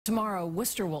Tomorrow,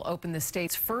 Worcester will open the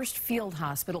state's first field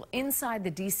hospital inside the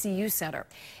DCU center.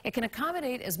 It can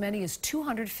accommodate as many as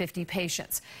 250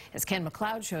 patients. As Ken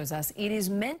MacLeod shows us, it is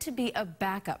meant to be a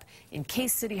backup in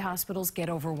case city hospitals get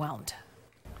overwhelmed.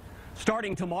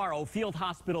 Starting tomorrow, field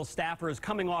hospital staffers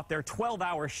coming off their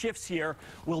 12-hour shifts here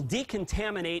will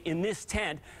decontaminate in this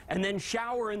tent and then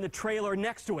shower in the trailer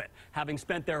next to it, having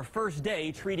spent their first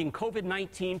day treating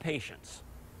COVID-19 patients.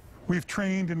 We've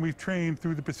trained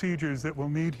through the procedures that we'll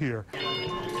need here.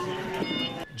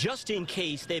 Just in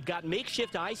case, they've got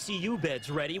makeshift ICU beds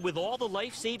ready with all the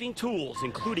life-saving tools,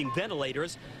 including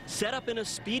ventilators, set up in a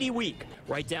speedy week,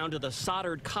 right down to the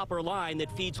soldered copper line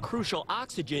that feeds crucial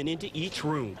oxygen into each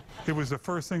room. It was the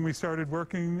first thing we started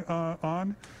working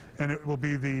on, and it will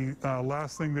be the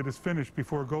last thing that is finished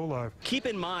before go live. Keep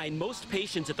in mind, most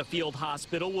patients at the field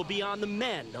hospital will be on the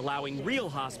mend, allowing real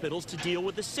hospitals to deal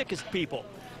with the sickest people.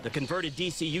 The converted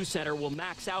DCU center will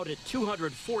max out at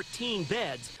 214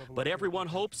 beds, but everyone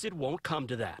hopes it won't come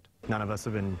to that. None of us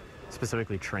have been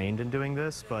specifically trained in doing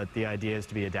this, but the idea is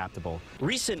to be adaptable.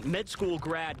 Recent med school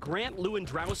grad Grant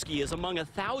Lewandowski is among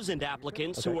 1,000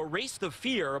 applicants who erase the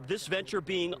fear of this venture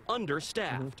being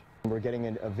understaffed. We're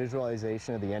getting a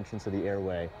visualization of the entrance of the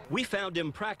airway. We found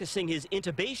him practicing his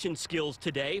intubation skills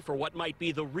today for what might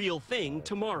be the real thing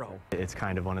tomorrow. It's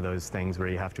kind of one of those things where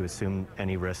you have to assume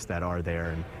any risks that are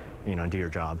there and, do your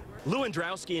job.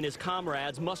 Lewandowski and his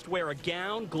comrades must wear a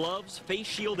gown, gloves, face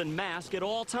shield, and mask at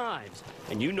all times.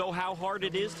 And you know how hard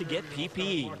it is to get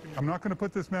PPE. I'm not going to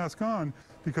put this mask on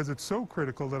because it's so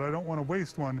critical that I don't want to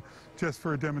waste one just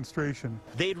for a demonstration.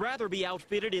 They'd rather be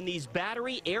outfitted in these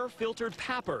battery air-filtered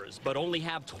PAPRs, but only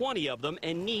have 20 of them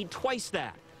and need twice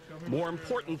that. More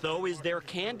important, though, is their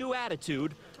can-do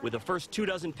attitude, with the first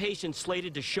 24 patients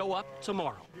slated to show up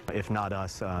tomorrow. If not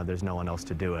us, there's no one else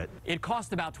to do it. It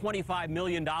cost about $25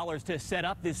 million to set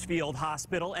up this field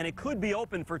hospital, and it could be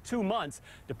open for 2 months,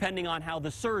 depending on how the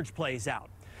surge plays out.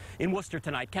 In Worcester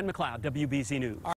tonight, Ken MacLeod, WBZ News.